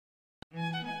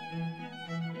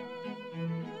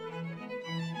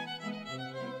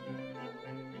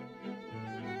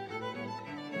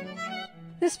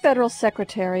This federal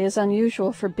secretary is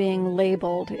unusual for being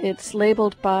labeled. It's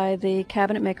labeled by the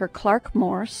cabinet maker Clark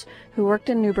Morse, who worked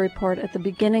in Newburyport at the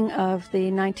beginning of the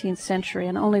 19th century,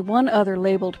 and only one other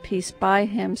labeled piece by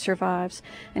him survives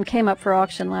and came up for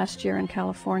auction last year in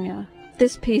California.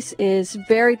 This piece is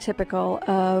very typical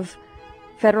of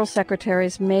federal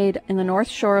secretaries made in the North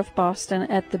Shore of Boston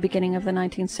at the beginning of the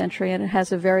 19th century, and it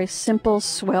has a very simple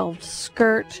swelled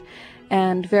skirt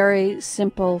and very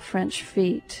simple French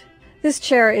feet. This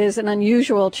chair is an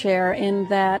unusual chair in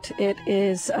that it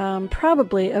is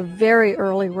probably a very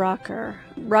early rocker.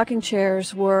 Rocking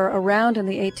chairs were around in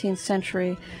the 18th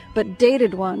century, but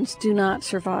dated ones do not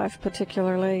survive,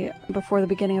 particularly before the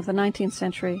beginning of the 19th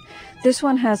century. This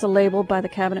one has a label by the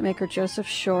cabinet maker Joseph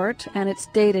Short, and it's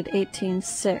dated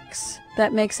 1806.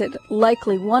 That makes it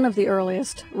likely one of the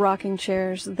earliest rocking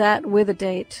chairs, that with a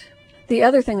date. The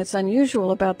other thing that's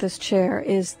unusual about this chair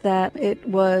is that it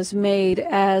was made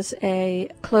as a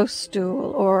close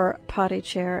stool, or potty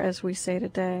chair, as we say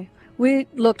today. We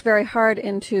looked very hard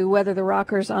into whether the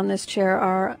rockers on this chair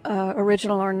are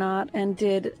original or not, and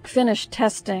did finish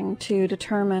testing to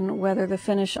determine whether the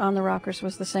finish on the rockers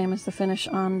was the same as the finish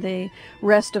on the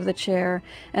rest of the chair,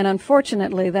 and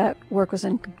unfortunately that work was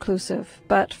inconclusive.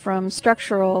 But from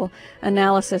structural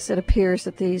analysis, it appears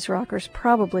that these rockers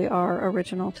probably are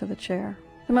original to the chair.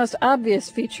 The most obvious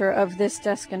feature of this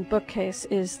desk and bookcase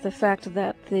is the fact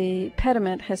that the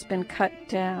pediment has been cut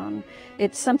down.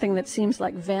 It's something that seems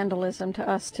like vandalism to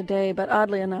us today, but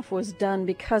oddly enough was done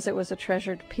because it was a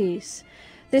treasured piece.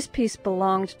 This piece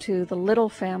belonged to the Little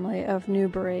family of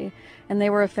Newbury, and they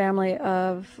were a family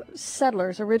of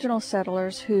settlers, original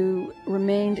settlers, who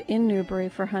remained in Newbury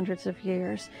for hundreds of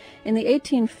years. In the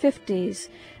 1850s,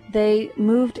 they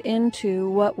moved into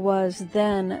what was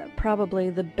then probably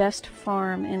the best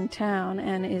farm in town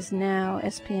and is now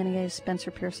SPNEA's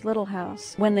Spencer Pierce Little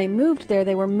House. When they moved there,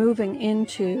 they were moving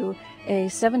into a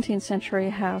 17th century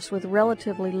house with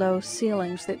relatively low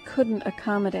ceilings that couldn't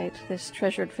accommodate this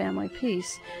treasured family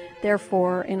piece.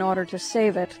 Therefore, in order to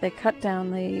save it, they cut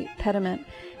down the pediment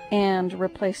and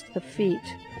replaced the feet.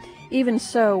 Even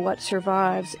so, what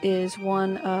survives is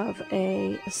one of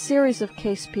a series of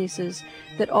case pieces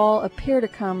that all appear to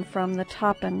come from the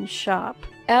Toppin shop.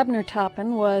 Abner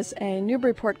Toppin was a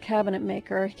Newburyport cabinet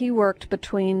maker. He worked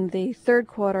between the third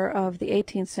quarter of the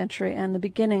 18th century and the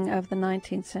beginning of the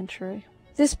 19th century.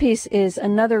 This piece is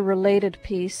another related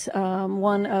piece,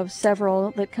 one of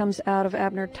several that comes out of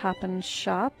Abner Toppin's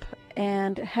shop,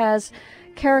 and has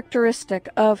characteristic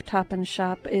of Toppin's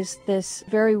shop is this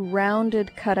very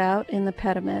rounded cutout in the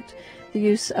pediment, the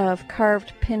use of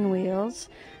carved pinwheels,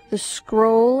 the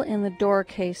scroll in the door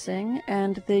casing,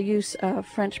 and the use of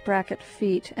French bracket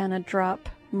feet and a drop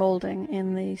molding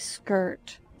in the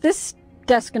skirt. This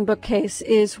desk and bookcase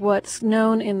is what's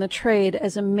known in the trade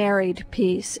as a married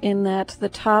piece, in that the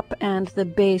top and the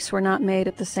base were not made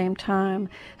at the same time.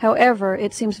 However,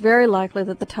 it seems very likely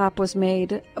that the top was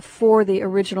made for the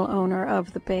original owner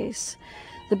of the base.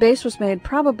 The base was made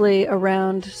probably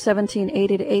around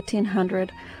 1780 to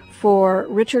 1800 for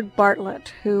Richard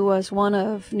Bartlett, who was one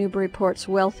of Newburyport's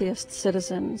wealthiest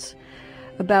citizens.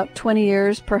 About 20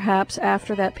 years, perhaps,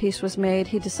 after that piece was made,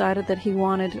 he decided that he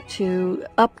wanted to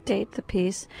update the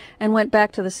piece and went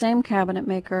back to the same cabinet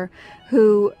maker,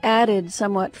 who added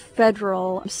somewhat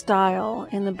federal style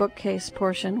in the bookcase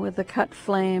portion with the cut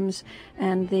flames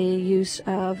and the use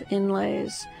of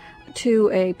inlays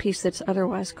to a piece that's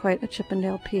otherwise quite a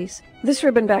Chippendale piece. This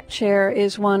ribbon-back chair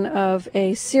is one of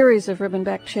a series of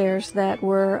ribbon-back chairs that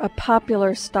were a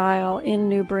popular style in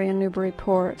Newbury and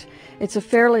Newburyport. It's a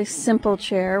fairly simple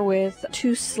chair with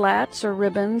 2 slats or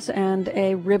ribbons and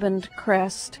a ribboned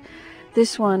crest.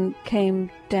 This one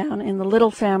came down in the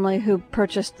Little family, who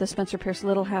purchased the Spencer Pierce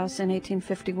Little House in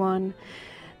 1851.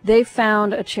 They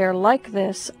found a chair like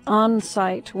this on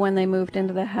site when they moved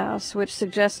into the house, which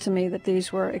suggests to me that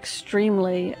these were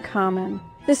extremely common.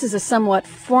 This is a somewhat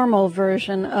formal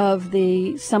version of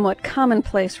the somewhat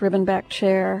commonplace ribbon-back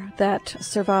chair that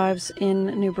survives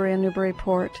in Newbury and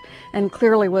Newburyport, and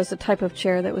clearly was a type of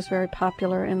chair that was very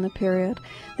popular in the period.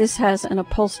 This has an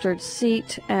upholstered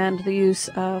seat, and the use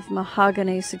of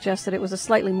mahogany suggests that it was a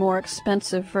slightly more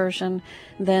expensive version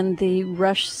than the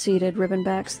rush-seated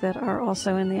ribbon-backs that are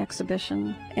also in the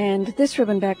exhibition. And this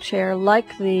ribbon-back chair,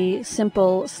 like the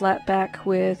simple slat back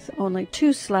with only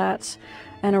 2 slats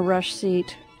and a rush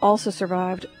seat, also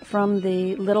survived from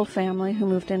the Little family, who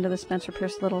moved into the Spencer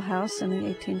Pierce Little House in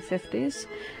the 1850s.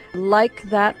 Like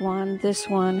that one, this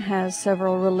one has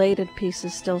several related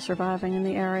pieces still surviving in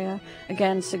the area,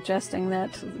 again suggesting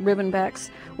that ribbonbacks,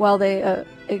 while they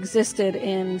existed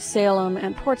in Salem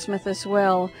and Portsmouth as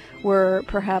well, were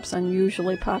perhaps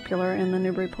unusually popular in the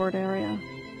Newburyport area.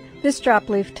 This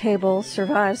drop-leaf table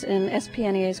survives in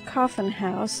SPNEA's Coffin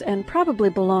House and probably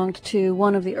belonged to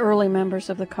one of the early members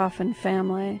of the Coffin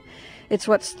family. It's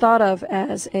what's thought of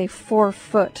as a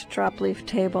 4-foot drop-leaf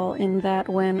table, in that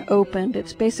when opened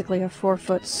it's basically a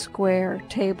 4-foot square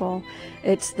table.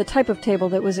 It's the type of table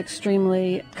that was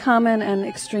extremely common and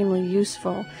extremely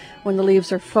useful. When the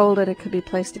leaves are folded, it could be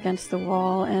placed against the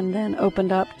wall and then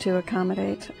opened up to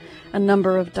accommodate a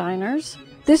number of diners.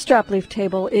 This drop-leaf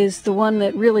table is the one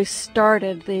that really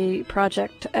started the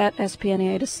project at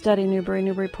SPNEA to study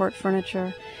Newbury-Newburyport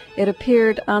furniture. It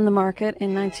appeared on the market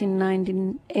in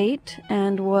 1998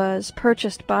 and was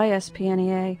purchased by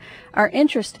SPNEA. Our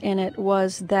interest in it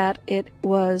was that it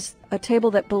was a table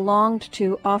that belonged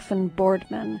to Offen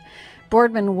Boardman.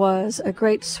 Boardman was a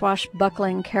great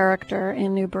swashbuckling character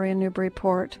in Newbury and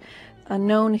Newburyport, a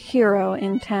known hero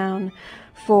in town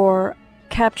for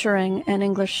capturing an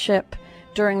English ship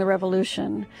during the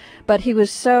Revolution, but he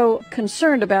was so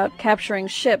concerned about capturing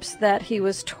ships that he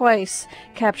was twice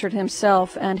captured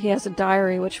himself, and he has a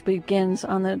diary which begins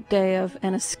on the day of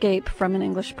an escape from an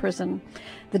English prison.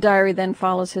 The diary then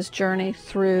follows his journey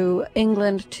through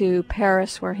England to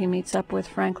Paris, where he meets up with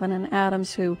Franklin and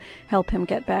Adams, who help him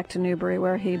get back to Newbury,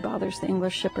 where he bothers the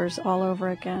English shippers all over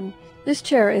again. This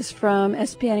chair is from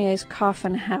SPNEA's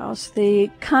Coffin House. The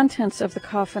contents of the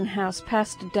Coffin House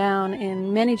passed down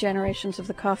in many generations of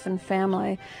the Coffin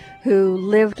family, who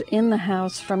lived in the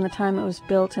house from the time it was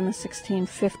built in the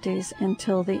 1650s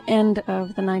until the end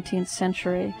of the 19th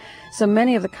century. So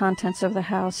many of the contents of the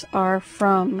house are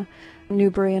from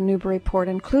Newbury and Newburyport,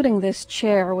 including this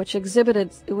chair, which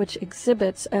exhibits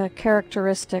a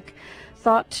characteristic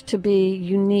thought to be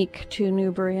unique to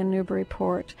Newbury and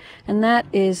Newburyport, and that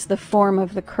is the form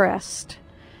of the crest.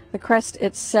 The crest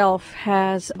itself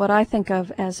has what I think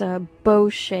of as a bow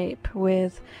shape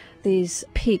with these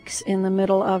peaks in the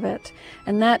middle of it,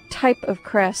 and that type of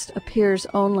crest appears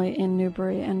only in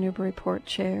Newbury and Newburyport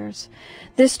chairs.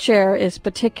 This chair is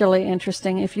particularly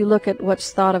interesting if you look at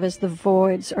what's thought of as the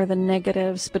voids or the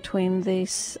negatives between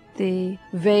the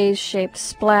vase-shaped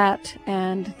splat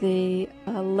and the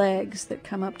legs that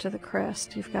come up to the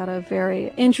crest. You've got a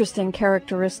very interesting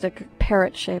characteristic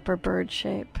parrot shape or bird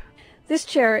shape. This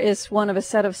chair is one of a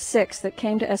set of 6 that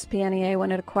came to SPNEA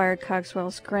when it acquired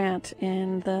Cogswell's grant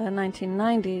in the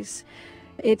 1990s.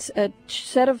 It's a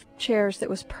set of chairs that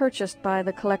was purchased by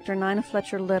the collector Nina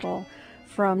Fletcher Little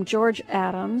from George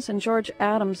Adams, and George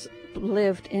Adams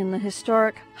lived in the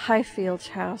historic Highfields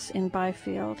house in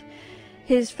Byfield.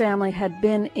 His family had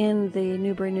been in the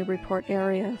Newbury-Newburyport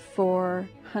area for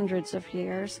hundreds of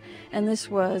years, and this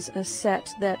was a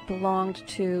set that belonged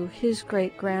to his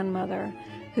great-grandmother,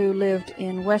 who lived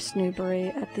in West Newbury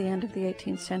at the end of the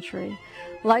 18th century.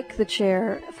 Like the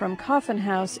chair from Coffin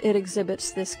House, it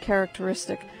exhibits this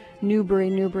characteristic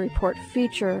Newbury-Newburyport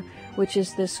feature, which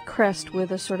is this crest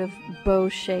with a sort of bow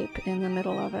shape in the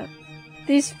middle of it.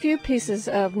 These few pieces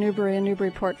of Newbury and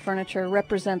Newburyport furniture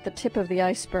represent the tip of the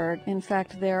iceberg. In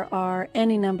fact, there are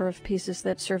any number of pieces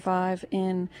that survive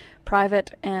in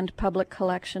private and public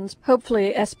collections.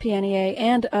 Hopefully, SPNEA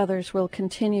and others will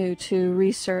continue to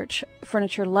research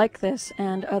furniture like this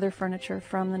and other furniture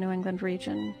from the New England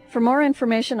region. For more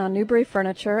information on Newbury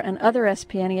furniture and other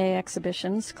SPNEA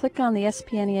exhibitions, click on the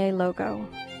SPNEA logo.